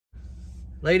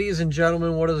Ladies and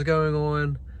gentlemen, what is going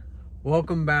on?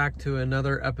 Welcome back to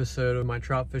another episode of my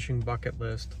trout fishing bucket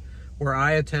list, where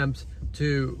I attempt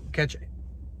to catch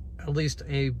at least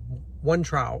one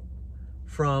trout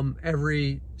from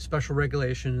every special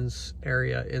regulations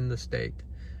area in the state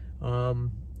of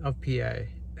PA,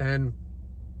 and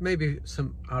maybe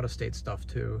some out-of-state stuff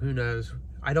too. Who knows?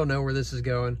 I don't know where this is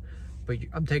going, but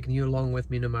I'm taking you along with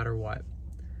me no matter what.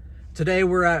 Today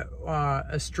we're at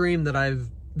a stream that I've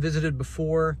visited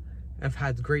before. I've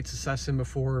had great success in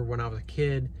before when I was a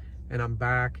kid, and I'm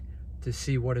back to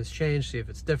see what has changed, see if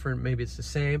it's different, maybe it's the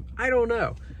same. I don't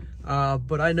know.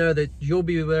 But I know that you'll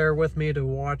be there with me to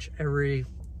watch everything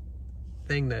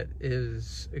that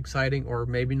is exciting or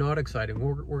maybe not exciting.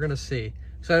 We're gonna see.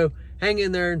 So hang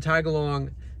in there and tag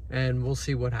along, and we'll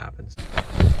see what happens.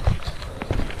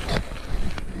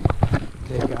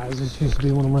 Okay guys, this used to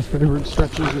be one of my favorite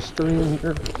stretches of stream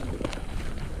here.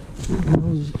 I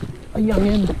was a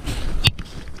youngin'.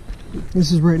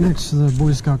 This is right next to the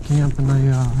Boy Scout camp, and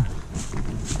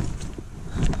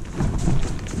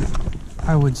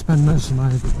I would spend most of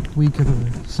my week at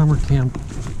a summer camp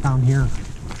down here.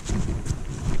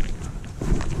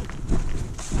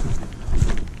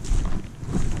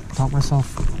 Taught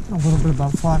myself a little bit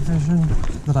about flat fishing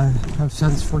that I have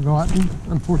since forgotten,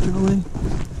 unfortunately.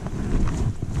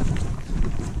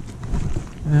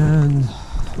 And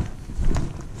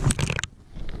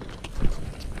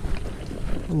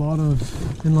a lot of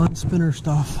inline spinner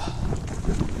stuff.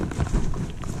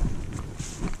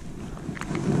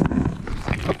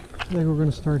 I think we're going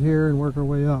to start here and work our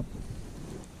way up.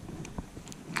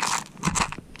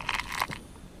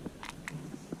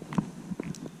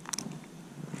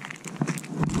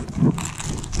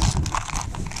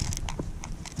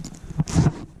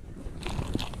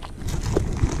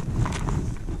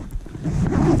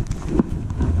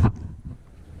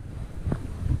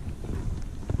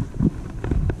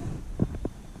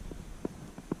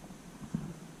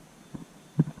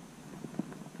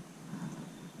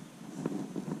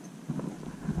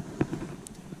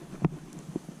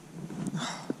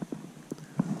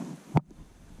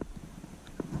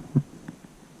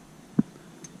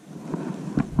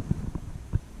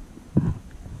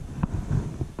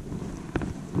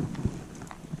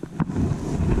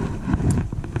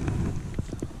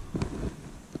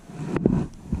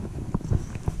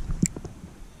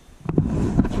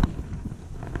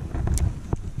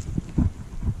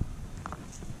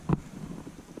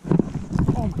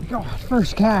 God,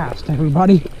 first cast,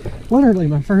 everybody. Literally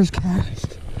my first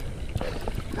cast.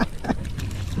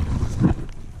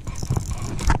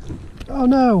 Oh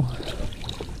no.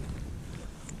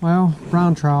 Well,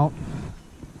 brown trout.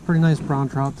 Pretty nice brown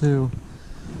trout too.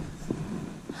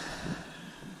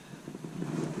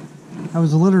 That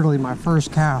was literally my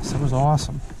first cast. It was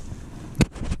awesome.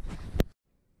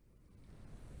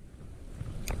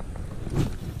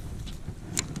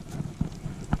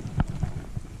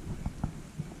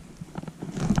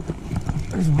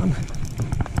 There's one.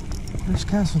 First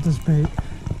cast with this bait.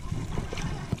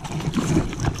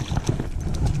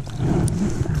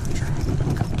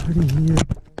 Pretty here.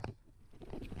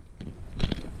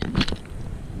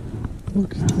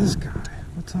 Look at this guy.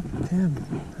 What's up with him?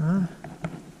 Huh?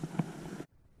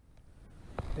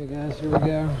 Hey guys, here we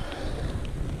go.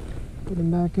 Put him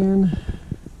back in.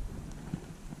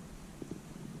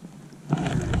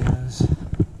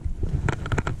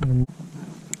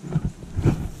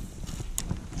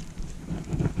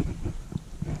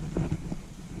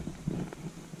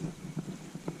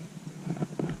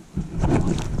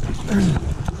 There he is.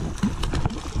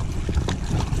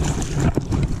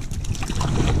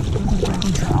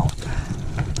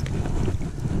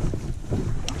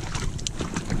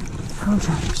 Brown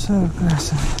trout are so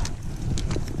aggressive.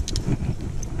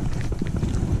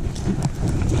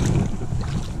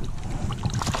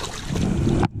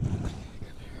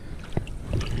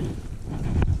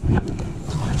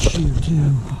 Oh, it's you too.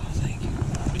 Oh, thank you.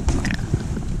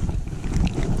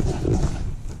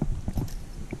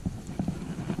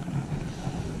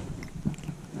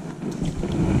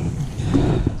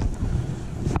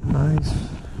 Nice.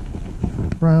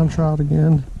 Brown trout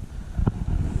again.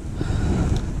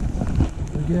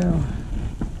 There we go.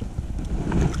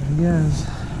 There he goes.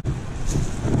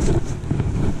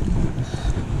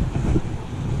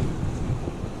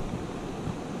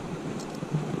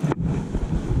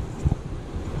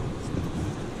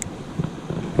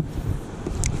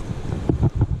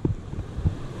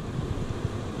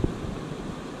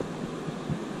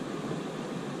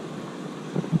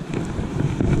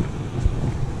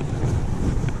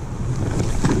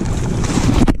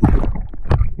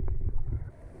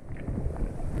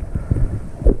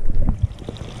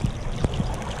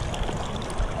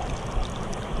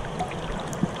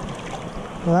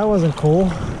 Well, that wasn't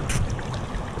cool.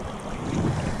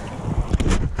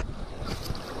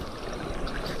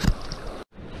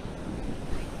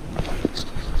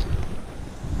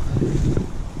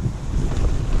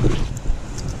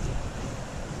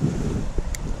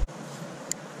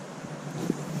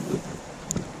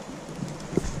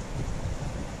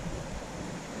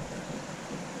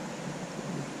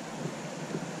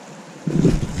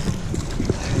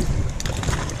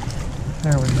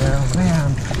 There we go,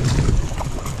 man.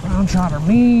 Brown trout are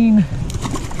mean.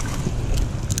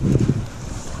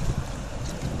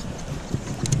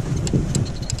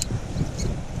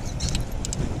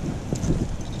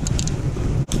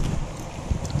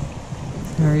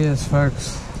 There he is,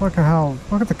 folks. Look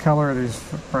at the color of these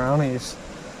brownies.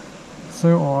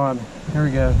 So odd. Here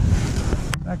we go.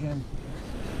 Back in.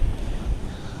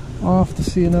 Off to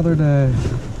see another day.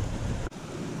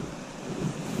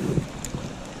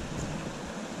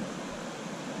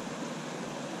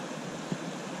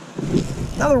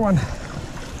 Another one.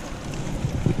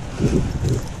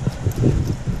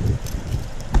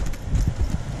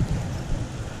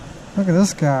 Look at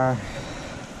this guy.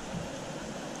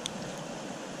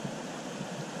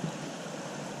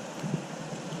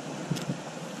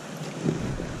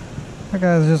 That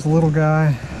guy's just a little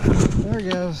guy. There he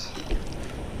goes.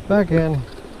 Back in.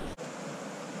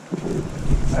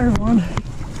 There's one.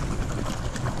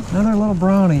 Another little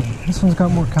brownie. This one's got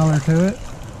more color to it.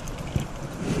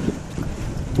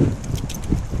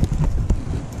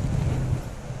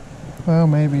 Well,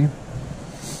 maybe.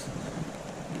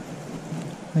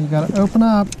 You gotta open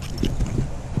up.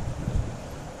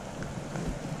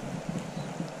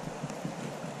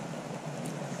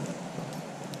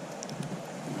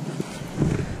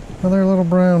 Another little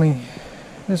brownie.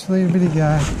 Just a little bitty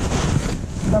guy.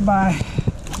 Bye-bye.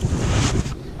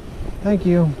 Thank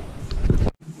you.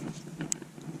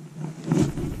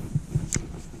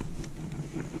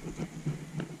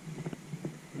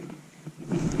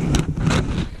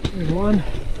 There's one.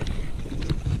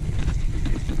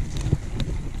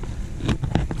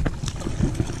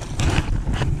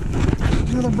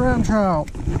 Another brown trout.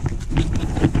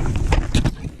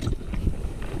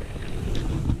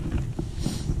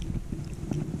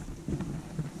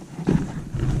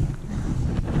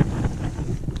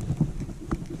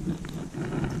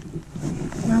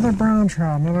 Another brown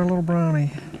trout, another little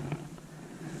brownie.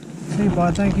 See you,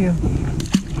 bud, thank you.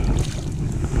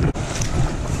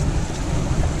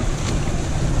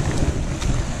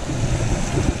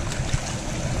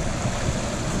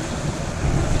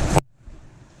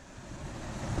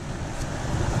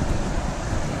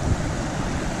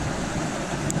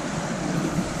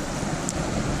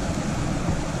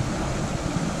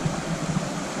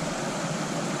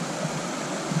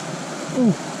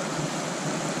 Ooh.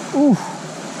 Ooh.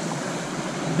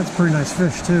 That's a pretty nice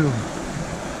fish too.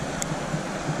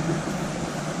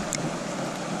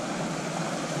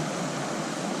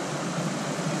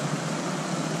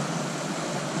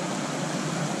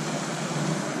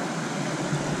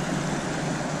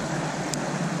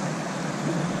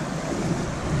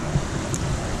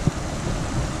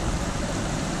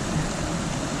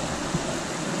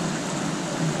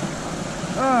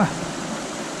 Ah.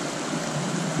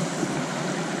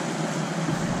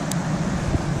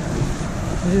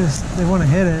 They want to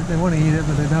hit it, they want to eat it,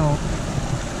 but they don't.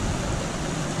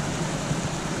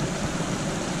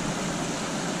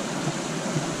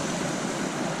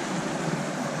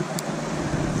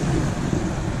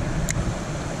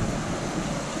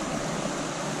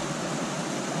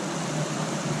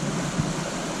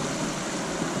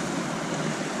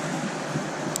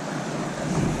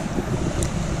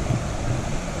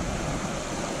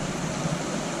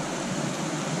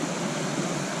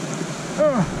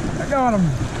 Oh, I got him.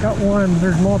 Got one.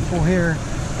 There's multiple here.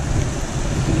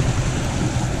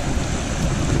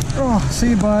 Oh, see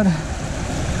you, bud.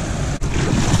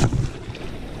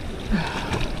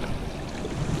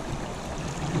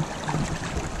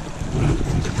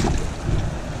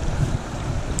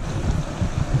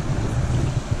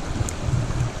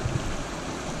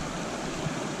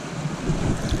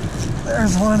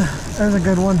 There's one. There's a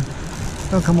good one.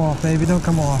 Don't come off, baby. Don't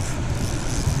come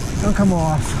off. Don't come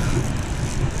off.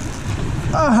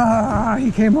 Ah, he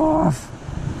came off.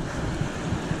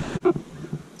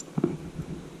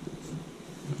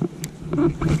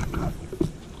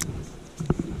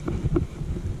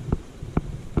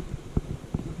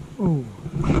 Oh,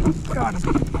 got him.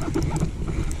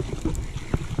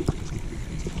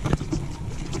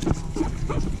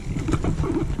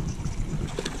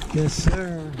 Yes,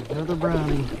 sir. Another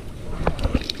brownie.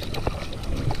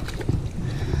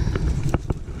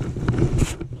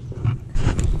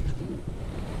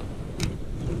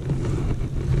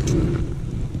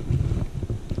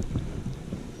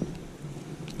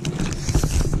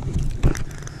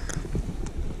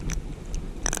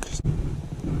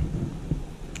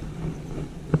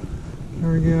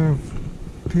 There we go,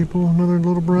 people. Another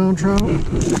little brown trout. In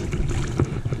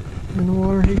the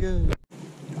water he goes.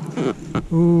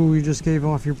 Ooh, you just gave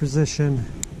off your position.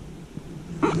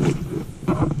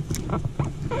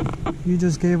 You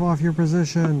just gave off your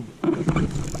position.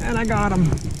 And I got him.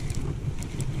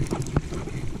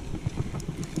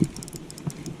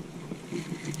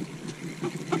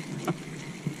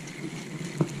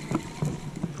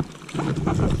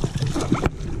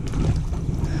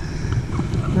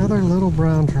 Another little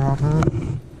brown trout, huh?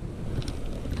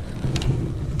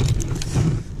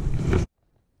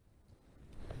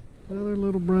 Another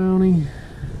little brownie.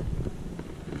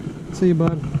 See you,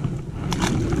 bud.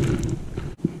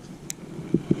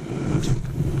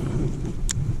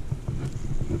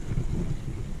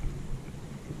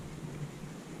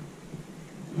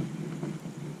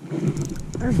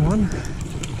 There's one.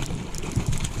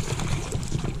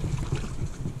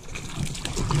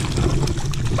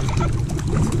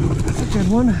 That's a good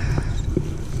one.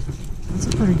 That's a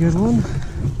pretty good one.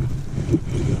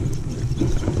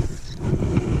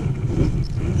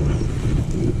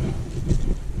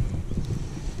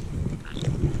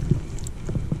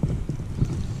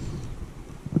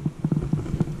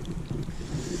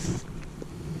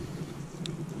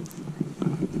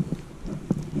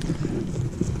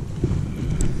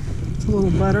 It's a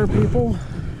little better, people.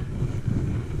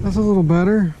 That's a little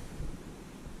better.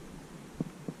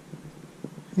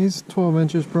 He's 12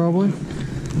 inches probably.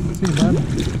 See you, bud.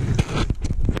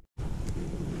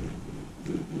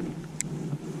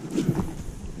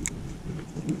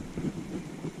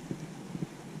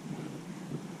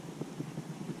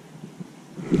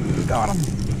 Got him.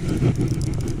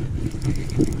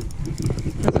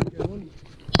 That's a good one.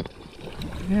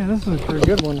 Yeah, this is a pretty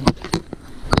good one.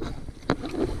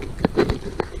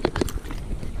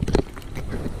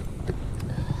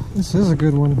 This is a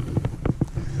good one.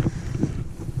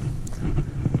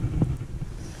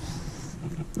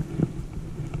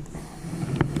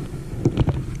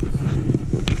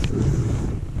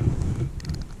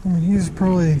 I mean, he's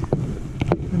probably in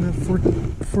that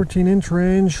 14-inch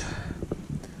range.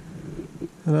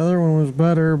 Another one was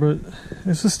better, but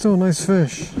this is still a nice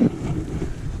fish.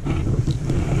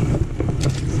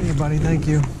 See you, buddy. Thank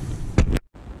you.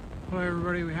 Hello,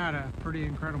 everybody. We had a pretty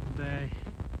incredible day.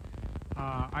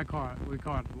 We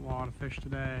caught a lot of fish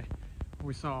today.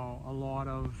 We saw a lot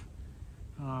of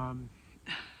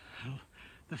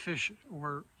the fish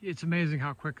it's amazing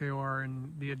how quick they are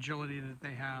and the agility that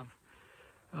they have.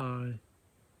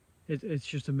 It's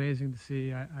just amazing to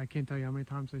see. I can't tell you how many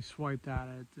times they swiped at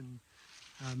it, and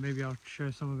maybe I'll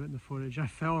show some of it in the footage. I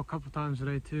fell a couple times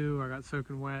today too. I got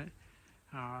soaking wet.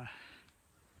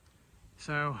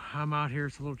 So I'm out here,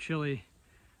 it's a little chilly,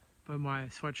 but my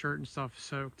sweatshirt and stuff is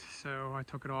soaked, so I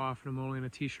took it off and I'm only in a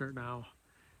t-shirt now.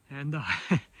 And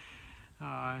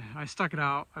I stuck it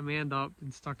out. I manned up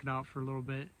and stuck it out for a little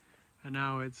bit, and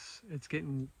now it's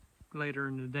getting later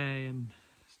in the day and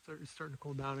it's starting to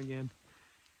cool down again.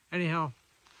 Anyhow,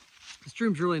 the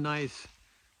stream's really nice.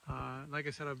 Like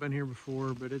I said, I've been here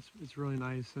before, but it's really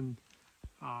nice, and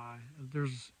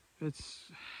it's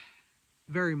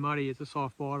very muddy. It's a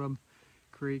soft bottom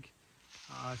creek,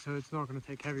 so it's not going to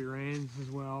take heavy rains as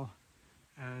well.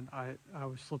 And I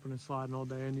was slipping and sliding all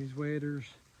day in these waders.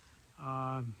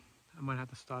 I might have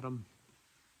to stud them.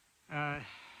 A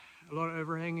lot of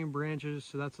overhanging branches,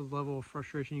 so that's a level of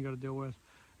frustration you got to deal with.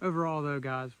 Overall though,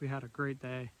 guys, we had a great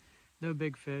day. No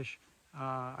big fish.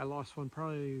 I lost one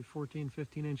probably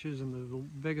 14-15 inches, and the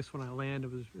biggest one I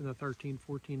landed was in the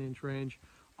 13-14 inch range.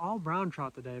 All brown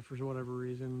trout today for whatever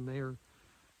reason.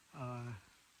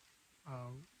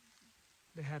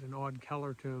 They had an odd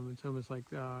color to them. It's almost like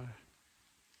I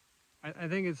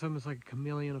think it's almost like a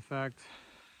chameleon effect.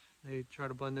 They try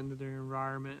to blend into their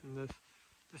environment, and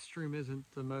this stream isn't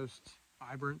the most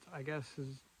vibrant, I guess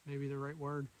is maybe the right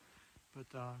word. But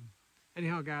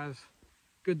anyhow, guys,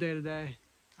 good day today.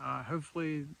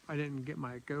 Hopefully I didn't get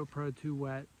my GoPro too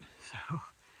wet, so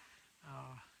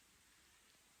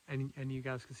and you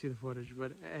guys can see the footage.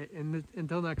 But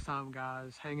until next time,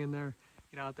 guys, hang in there,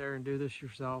 get out there and do this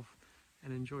yourself,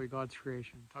 and enjoy God's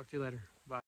creation. Talk to you later. Bye.